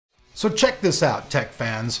So check this out, tech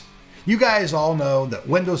fans. You guys all know that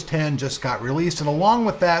Windows 10 just got released, and along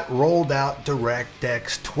with that rolled out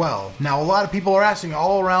DirectX 12. Now a lot of people are asking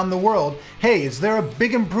all around the world, hey, is there a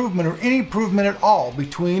big improvement or any improvement at all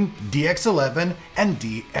between DX11 and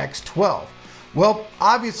DX12? Well,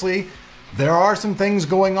 obviously, there are some things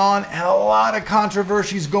going on and a lot of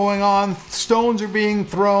controversies going on. Stones are being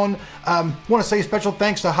thrown. I want to say special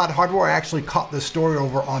thanks to HotHardware. I actually caught this story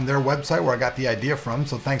over on their website where I got the idea from.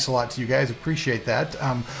 So thanks a lot to you guys. Appreciate that.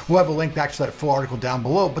 We'll have a link back to that full article down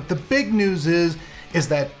below. But the big news is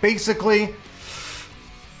that basically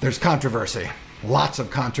there's controversy. Lots of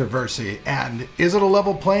controversy. And is it a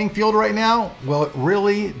level playing field right now? Well, it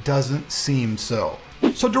really doesn't seem so.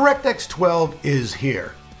 So DirectX 12 is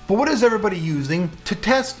here. But what is everybody using to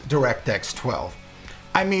test DirectX 12?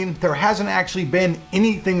 I mean, there hasn't actually been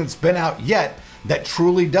anything that's been out yet that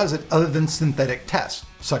truly does it other than synthetic tests,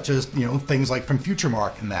 such as, things like from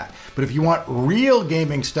FutureMark and that. But if you want real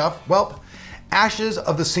gaming stuff, well, Ashes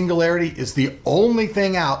of the Singularity is the only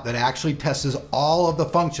thing out that actually tests all of the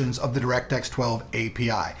functions of the DirectX 12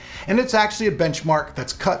 API. And it's actually a benchmark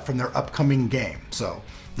that's cut from their upcoming game. So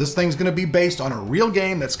this thing's going to be based on a real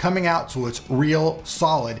game that's coming out, so it's real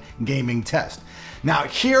solid gaming test. Now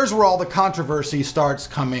here's where all the controversy starts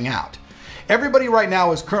coming out. Everybody right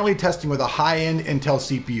now is currently testing with a high-end Intel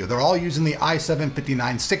CPU. They're all using the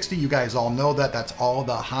i7-5960. You guys all know that. That's all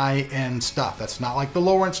the high-end stuff. That's not like the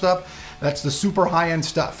lower-end stuff. That's the super high-end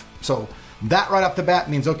stuff. So that right off the bat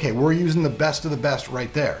means, okay, we're using the best of the best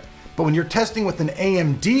right there. But when you're testing with an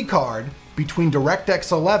AMD card, between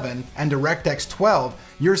DirectX 11 and DirectX 12,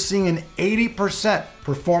 you're seeing an 80%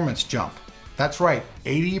 performance jump. That's right,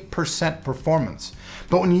 80% performance.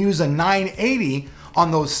 But when you use a 980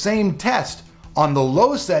 on those same tests, on the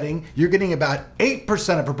low setting, you're getting about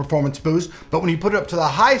 8% of a performance boost, but when you put it up to the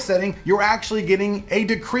high setting, you're actually getting a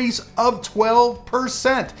decrease of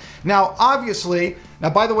 12%. Now, obviously,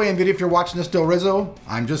 by the way, NVIDIA, if you're watching this, Del Rizzo,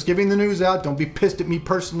 I'm just giving the news out. Don't be pissed at me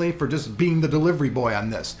personally for just being the delivery boy on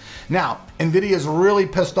this. Now, NVIDIA is really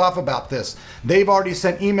pissed off about this. They've already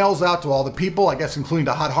sent emails out to all the people, I guess including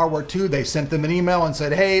to HotHardware too. They sent them an email and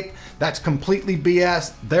said, hey, that's completely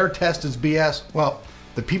BS. Their test is BS. Well,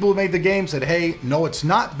 the people who made the game said, hey, no, it's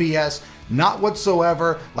not BS, not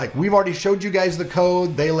whatsoever. Like, we've already showed you guys the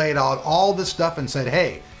code. They laid out all this stuff and said,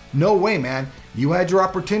 hey, no way, man. You had your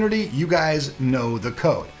opportunity. You guys know the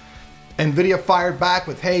code. NVIDIA fired back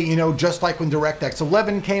with, hey, just like when DirectX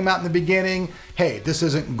 11 came out in the beginning, hey, this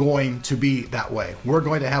isn't going to be that way. We're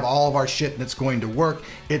going to have all of our shit and it's going to work.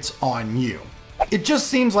 It's on you. It just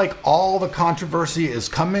seems like all the controversy is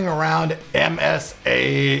coming around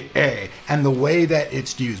MSAA and the way that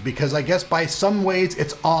it's used, because I guess by some ways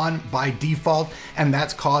it's on by default and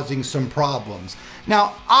that's causing some problems.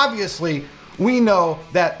 Now, obviously, we know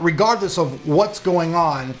that regardless of what's going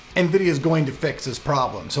on, NVIDIA is going to fix this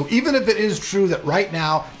problem. So even if it is true that right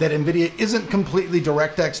now that NVIDIA isn't completely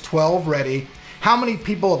DirectX 12 ready, how many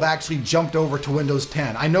people have actually jumped over to Windows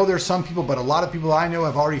 10? I know there's some people, but a lot of people I know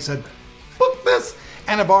have already said, fuck this,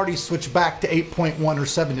 and have already switched back to 8.1 or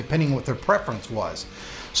 7, depending on what their preference was.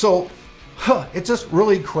 So, it's just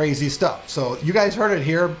really crazy stuff. So you guys heard it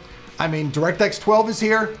here. I mean, DirectX 12 is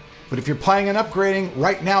here, but if you're planning on upgrading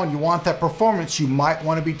right now and you want that performance, you might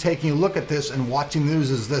want to be taking a look at this and watching the news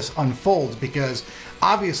as this unfolds, because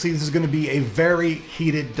obviously this is going to be a very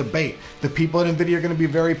heated debate. The people at NVIDIA are going to be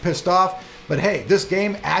very pissed off. But hey, this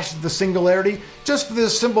game, Ashes of the Singularity, just for the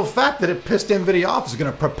simple fact that it pissed NVIDIA off, is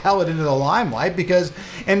going to propel it into the limelight, because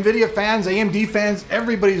NVIDIA fans, AMD fans,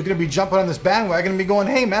 everybody's going to be jumping on this bandwagon and be going,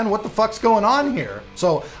 hey man, what the fuck's going on here?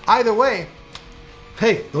 So either way,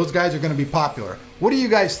 hey, those guys are going to be popular. What do you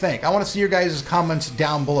guys think? I want to see your guys' comments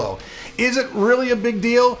down below. Is it really a big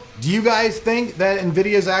deal? Do you guys think that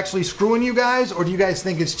NVIDIA is actually screwing you guys? Or do you guys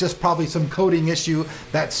think it's just probably some coding issue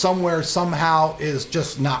that somewhere, somehow is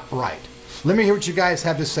just not right? Let me hear what you guys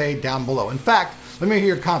have to say down below. In fact, let me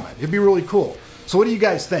hear your comment. It'd be really cool. So what do you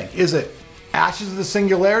guys think? Is it Ashes of the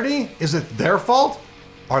Singularity? Is it their fault?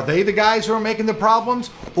 Are they the guys who are making the problems?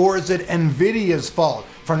 Or is it NVIDIA's fault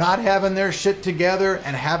for not having their shit together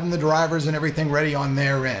and having the drivers and everything ready on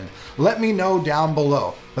their end? Let me know down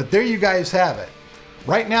below. But there you guys have it.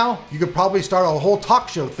 Right now, you could probably start a whole talk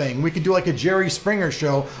show thing. We could do like a Jerry Springer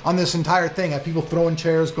show on this entire thing. Have people throwing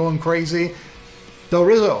chairs, going crazy. Del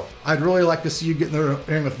Rizzo, I'd really like to see you get in the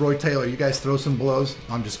ring with Roy Taylor. You guys throw some blows.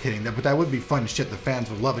 I'm just kidding, but that would be fun shit. The fans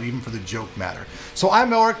would love it, even for the joke matter. So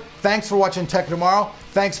I'm Elric. Thanks for watching Tech Tomorrow.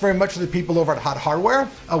 Thanks very much to the people over at HotHardware.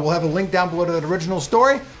 We'll have a link down below to that original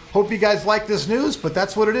story. Hope you guys like this news, but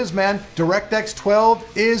that's what it is, man. DirectX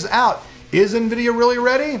 12 is out. Is NVIDIA really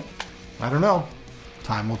ready? I don't know.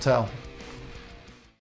 Time will tell.